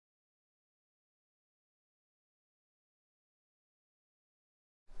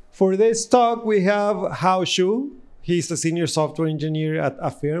For this talk, we have Hao Shu. He's a senior software engineer at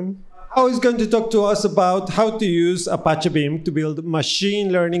Affirm. Hao is going to talk to us about how to use Apache Beam to build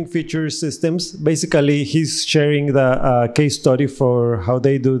machine learning feature systems. Basically, he's sharing the case study for how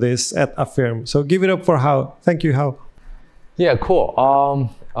they do this at Affirm. So give it up for Hao. Thank you, Hao. Yeah, cool.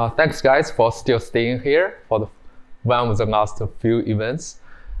 Thanks, guys, for still staying here for one of the last few events.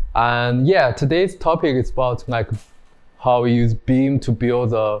 And yeah, today's topic is about how we use Beam to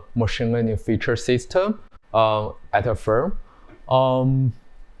build a machine learning feature system at Affirm.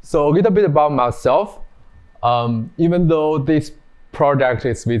 So a little bit about myself. Even though this project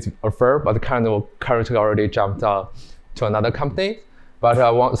is with Affirm, but currently already jumped to another company, but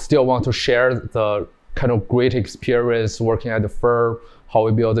I still want to share the kind of great experience working at Affirm, how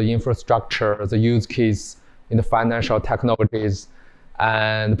we build the infrastructure, the use case in the financial technologies.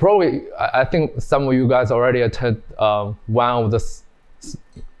 And probably, I think some of you guys already attended one of the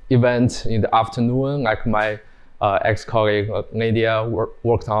events in the afternoon, like my ex-colleague Nadia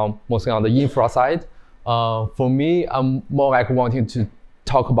worked on mostly on the infra side. For me, I'm more like wanting to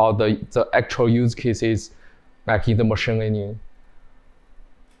talk about the actual use cases like in the machine learning.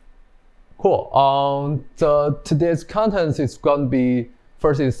 Cool. Today's content is going to be,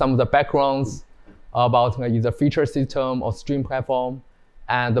 first is some of the backgrounds about either feature system or stream platform,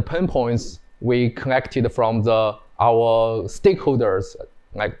 and the pain points we collected from our stakeholders,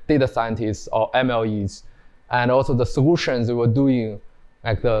 like data scientists or MLEs, and also the solutions we were doing,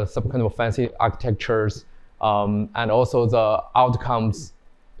 like some kind of fancy architectures, and also the outcomes,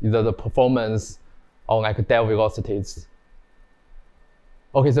 either the performance or like dev velocities.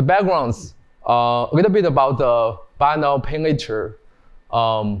 Okay, so backgrounds, a little bit about the buy now, pay later,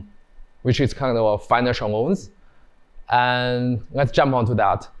 which is kind of financial loans. And let's jump onto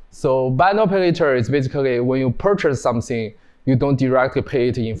that. So buy now, pay later is basically when you purchase something, you don't directly pay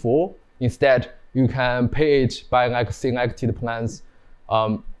it in full. Instead, you can pay it by like selected plans,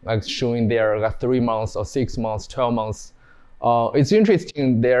 like showing there like 3 months or 6 months, 12 months. It's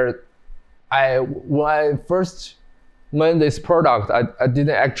interesting there. When I first learned this product, I didn't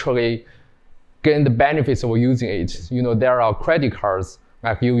actually gain the benefits of using it. You know, there are credit cards.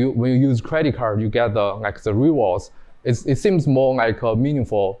 Like when you use credit card, you get the rewards. It seems more like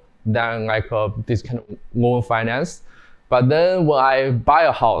meaningful than this kind of loan finance. But then when I buy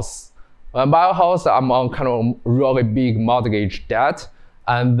a house, I'm on kind of really big mortgage debt,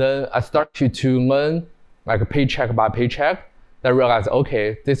 and then I started to learn like paycheck by paycheck. I realized,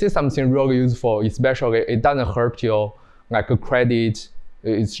 okay, this is something really useful, especially it doesn't hurt your credit.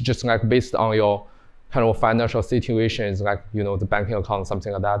 It's just based on your kind of financial situations, the banking account,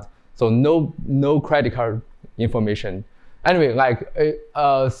 something like that. So no credit card information. Anyway,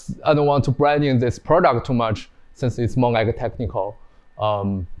 I don't want to brand in this product too much since it's more like a technical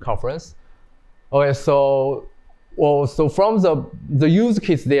conference. Okay, so from the use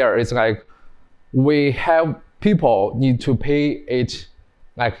case there, it's like we have people need to pay it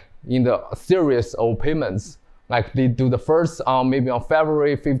in the series of payments. Like they do the first maybe on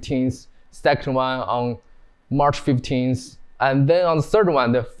February 15th, second one on March 15th, and then on the third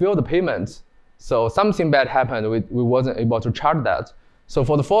one, they failed the payment. So something bad happened, we wasn't able to charge that. So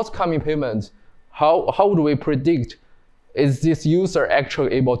for the forthcoming payment, how would we predict, is this user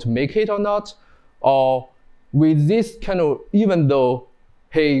actually able to make it or not? Or with this kind of, even though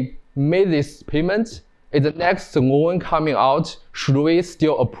he made this payment, is the next loan coming out, should we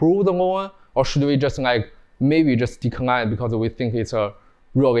still approve the loan? Or should we just maybe just decline because we think it's a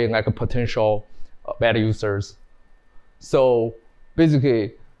really a potential bad users? So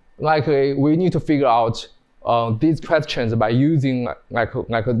basically, we need to figure out these questions by using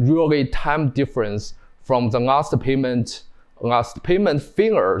a really time difference from the last payment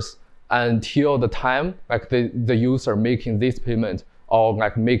figures until the time the user making this payment or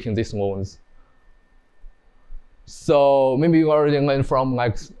making these loans. So maybe you already learned from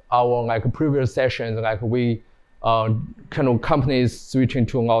our previous sessions, we kind of companies switching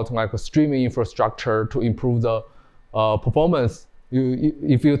to a lot a streaming infrastructure to improve the performance.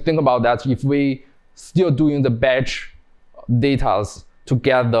 If you think about that, if we still doing the batch data to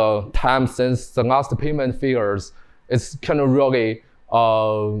get the time since the last payment figures, it's kind of really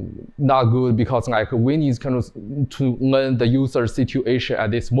not good because we need kind of to learn the user situation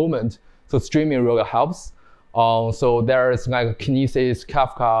at this moment. So streaming really helps. So there is Kinesis,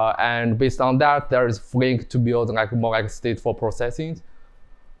 Kafka, and based on that, there is Flink to build more stateful processing.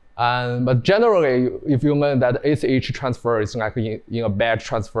 But generally, if you learn that ACH transfer is in a batch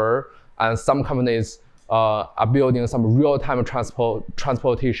transfer, and some companies are building some real-time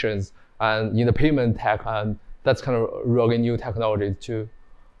transportations and in the payment tech, and that's kind of really new technology too.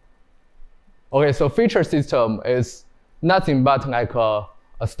 Okay, so feature system is nothing but like a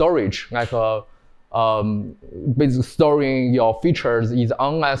storage, like basically storing your features is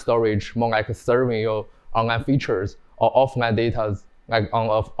online storage, more like serving your online features or offline data like on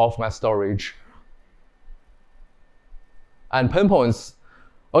offline storage. And pain points.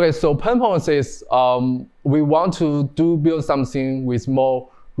 Okay, so pain points is we want to build something with more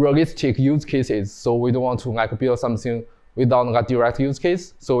realistic use cases. So we don't want to like build something without a direct use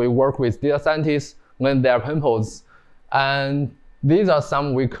case. So we work with data scientists, learn their pain points, and these are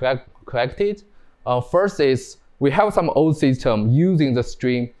some we collected. First is we have some old system using the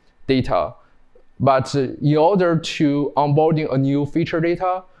stream data, but in order to onboarding a new feature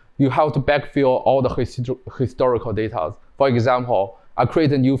data, you have to backfill all the historical data. For example, I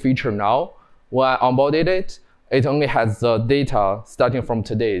create a new feature now. When I onboarded it, it only has the data starting from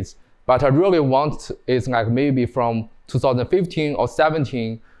today's. But I really want is like maybe from 2015 or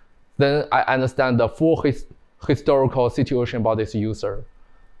 17, then I understand the full historical situation about this user.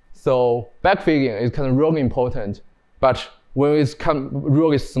 So backfilling is kind of really important, but when it's come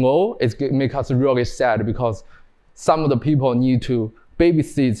really slow, it makes us really sad because some of the people need to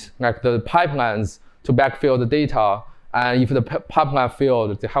babysit like the pipelines to backfill the data, and if the pipeline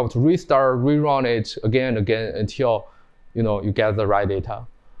failed, they have to restart, rerun it again and again until you get the right data.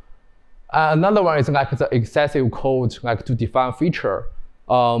 Another one is like the excessive code, like to define feature.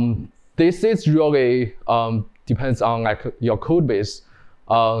 This is really depends on like your code base.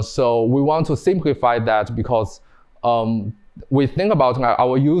 So we want to simplify that because we think about like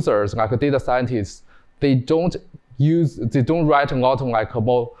our users, like data scientists, they don't write a lot of like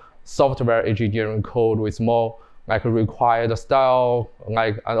more software engineering code with more like required style,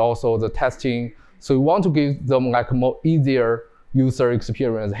 like and also the testing. So we want to give them like more easier user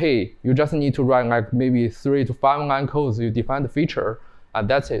experience. Hey, you just need to write like maybe 3 to 5 line codes. You define the feature, and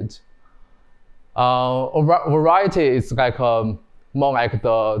that's it. Variety is like more like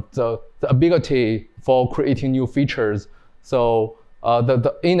the ability for creating new features. So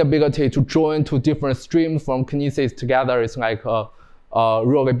the inability to join two different streams from Kinesis together is like a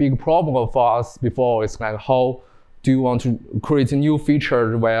really big problem for us before. It's like, how do you want to create a new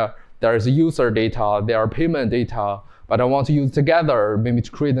feature where there is user data, there are payment data, but I want to use together maybe to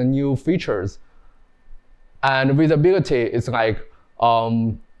create the new features. And visibility is like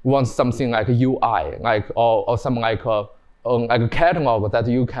want something like a UI, like or something like a catalog that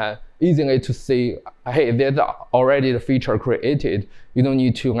you can easily to see, hey, there's already the feature created. You don't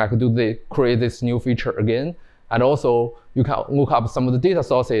need to like create this new feature again. And also you can look up some of the data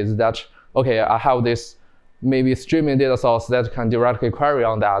sources that, okay, I have this maybe streaming data source that can directly query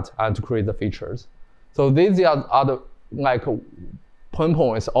on that and to create the features. So these are other like pain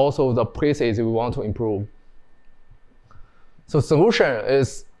points, also the places we want to improve. So solution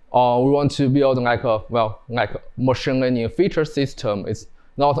is we want to build like a machine learning feature system. It's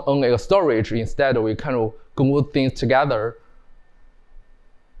not only a storage. Instead, we kind of glue things together.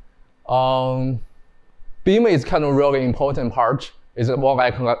 Beam is kind of really important part. It's more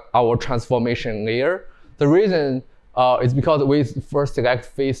like our transformation layer. The reason is because we first select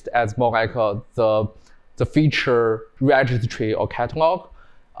Feast as more like the feature registry or catalog,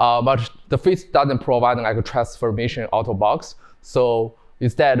 but the Feast doesn't provide like a transformation out of box. So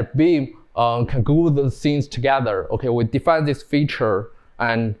instead, Beam can glue the things together. Okay, we define this feature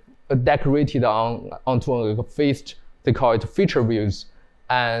and decorate it onto a Feast. They call it feature views,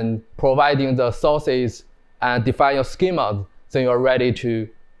 and providing the sources and define your schema, then you're ready to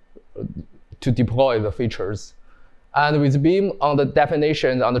deploy the features. And with Beam on the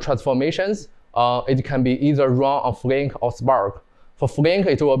definitions, on the transformations, it can be either run on Flink or Spark. For Flink,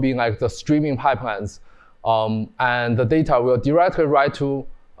 it will be like the streaming pipelines, and the data will directly write to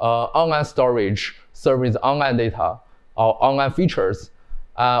online storage, serving the online data or online features,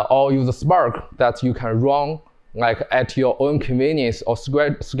 or use Spark that you can run like at your own convenience or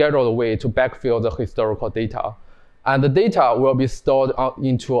scheduled way to backfill the historical data. And the data will be stored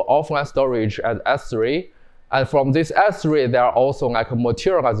into offline storage as S3. And from this S3, there are also like a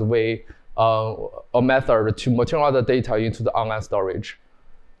materialized way, a method to materialize the data into the online storage.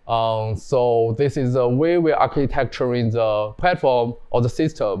 So this is the way we're architecturing the platform or the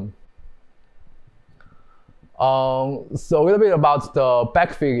system. So a little bit about the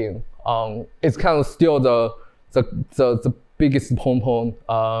backfilling. It's kind of still the biggest pain point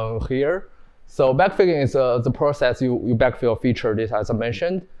here. So backfilling is the process you backfill feature data, as I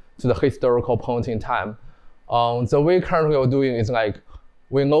mentioned, to the historical point in time. The way currently we're doing is like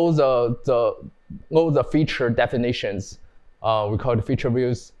we know the feature definitions. We call it feature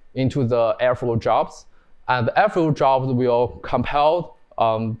views into the Airflow jobs, and the Airflow jobs will compile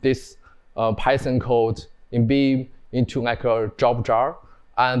this Python code in Beam into like a job jar,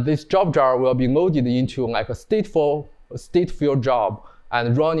 and this job jar will be loaded into like a stateful job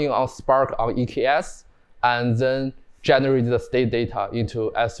and running on Spark on EKS, and then generate the state data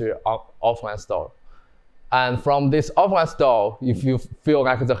into S3 offline store. And from this offline store, if you feel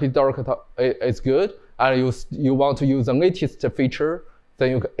like the historical is good and you want to use the latest feature,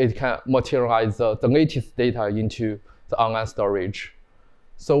 then it can materialize the latest data into the online storage.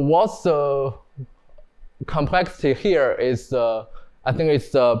 So what's the complexity here is I think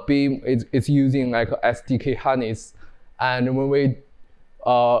it's Beam is using like SDK harness, and when we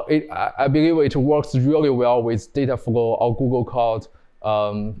I believe it works really well with Dataflow or Google Cloud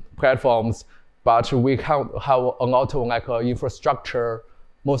platforms, but we have a lot of like infrastructure,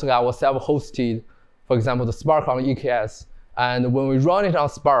 mostly our self-hosted, for example, the Spark on EKS. And when we run it on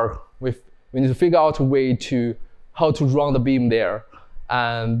Spark, we need to figure out a way to how to run the Beam there.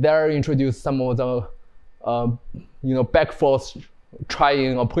 And there introduce some of the back forth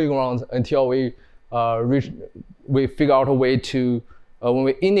trying or playground until we figure out a way to when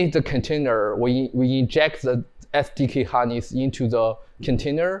we init the container, we inject the SDK harness into the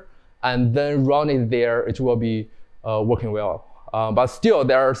container and then run it there. It will be working well. But still,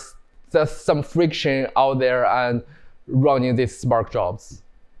 there's some friction out there and running these Spark jobs.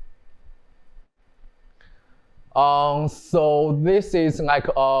 So this is like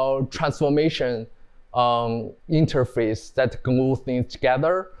a transformation interface that glues things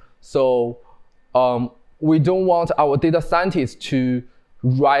together. So we don't want our data scientists to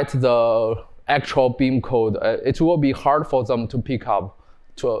write the actual Beam code. It will be hard for them to pick up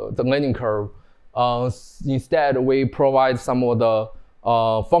to the learning curve. Instead, we provide some of the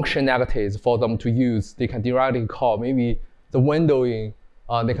functionalities for them to use. They can directly call maybe the windowing.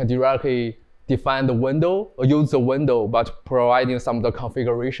 They can directly define the window or use the window, but providing some of the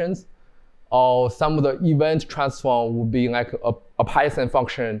configurations. Or some of the event transform would be like a Python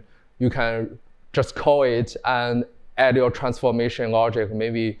function. You can just call it and add your transformation logic.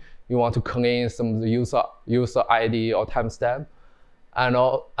 Maybe you want to clean some of the user ID or timestamp.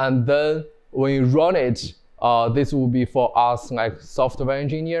 And then when you run it, this will be for us like software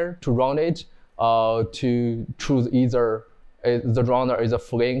engineer to run it, to choose either the runner is a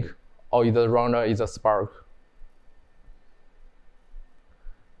Flink or either the runner is a Spark.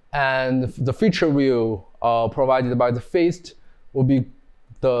 And the feature view provided by the Feast will be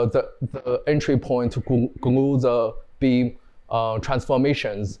the entry point to glue the Beam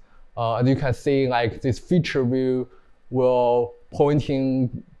transformations. And you can see like this feature view will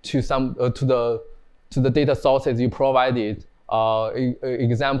pointing to some to the data sources you provided.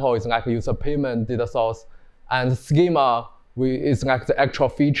 Example is like user payment data source, and schema is like the actual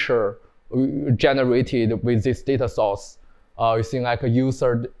feature generated with this data source. You see like a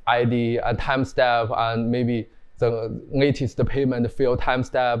user ID and timestamp and maybe the latest payment field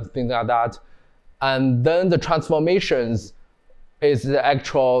timestamp, things like that. And then the transformations is the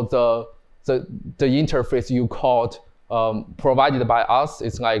actual the interface you called provided by us.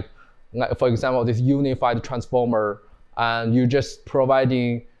 It's like for example this unified transformer, and you just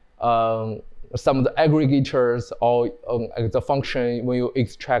providing some of the aggregators or the function when you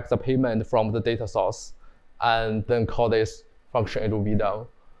extract the payment from the data source, and then call this function, it will be done.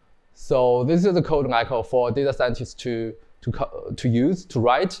 So this is the code like for data scientists to use to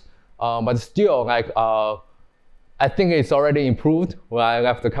write, but still like I think it's already improved when I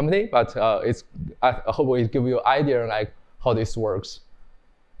left the company, but I hope it give you an idea like how this works.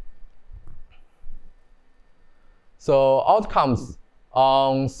 So outcomes.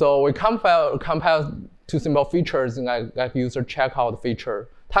 So we compile two simple features like user checkout feature,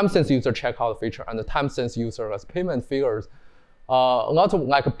 time sense user checkout feature, and the time sense user as payment figures. A lot of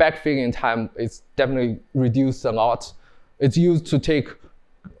like backfilling time is definitely reduced a lot. It's used to take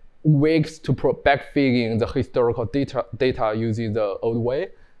weeks to backfilling the historical data using the old way,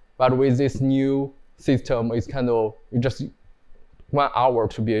 but with this new system, it's kind of just 1 hour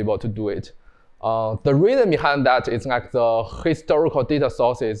to be able to do it. The reason behind that is like the historical data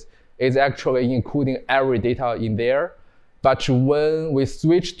sources is actually including every data in there. But when we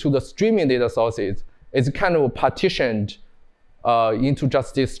switch to the streaming data sources, it's kind of partitioned into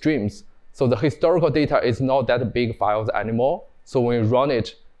just these streams. So the historical data is not that big files anymore. So when you run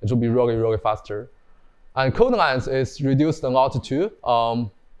it, it will be really, really faster. And code lines is reduced a lot too.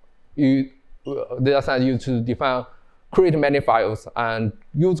 Data science used to create many files and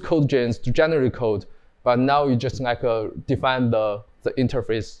use code gens to generate code. But now you just like define the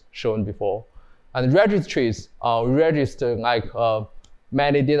interface shown before. And registries, we register like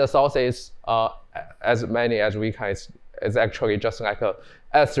many data sources, as many as we can is actually just like a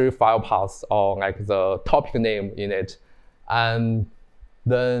S3 file path or like the topic name in it. And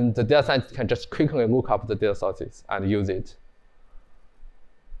then the data scientist can just quickly look up the data sources and use it.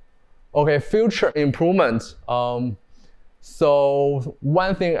 Okay, future improvement. So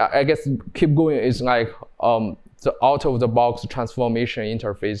one thing I guess keep going is like the out-of-the-box transformation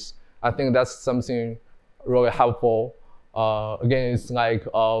interface. I think that's something really helpful. Again, it's like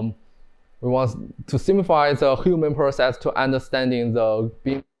we want to simplify the human process to understanding the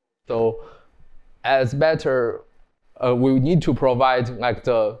beam. So as better, we need to provide like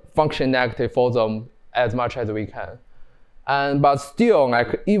the functionality for them as much as we can. But still,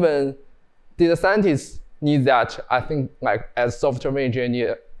 like even data scientists need that. I think like as software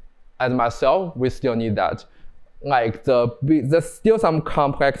engineer, as myself, we still need that. Like there's still some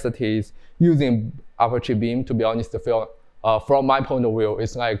complexities using Apache Beam. To be honest, from my point of view,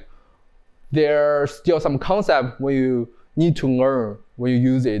 it's like there's still some concept when you need to learn when you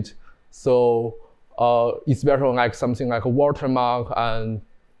use it. So especially like something like a watermark and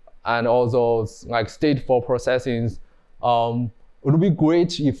also like stateful processing. It would be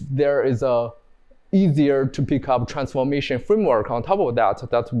great if there is a easier to pick up transformation framework on top of that.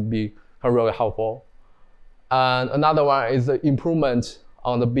 That would be really helpful. And another one is the improvement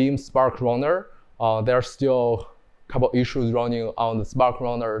on the Beam Spark runner. There are still a couple issues running on the Spark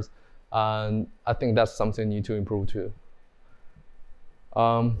runners, and I think that's something need to improve too.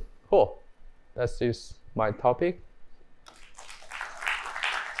 Cool. That's just my topic.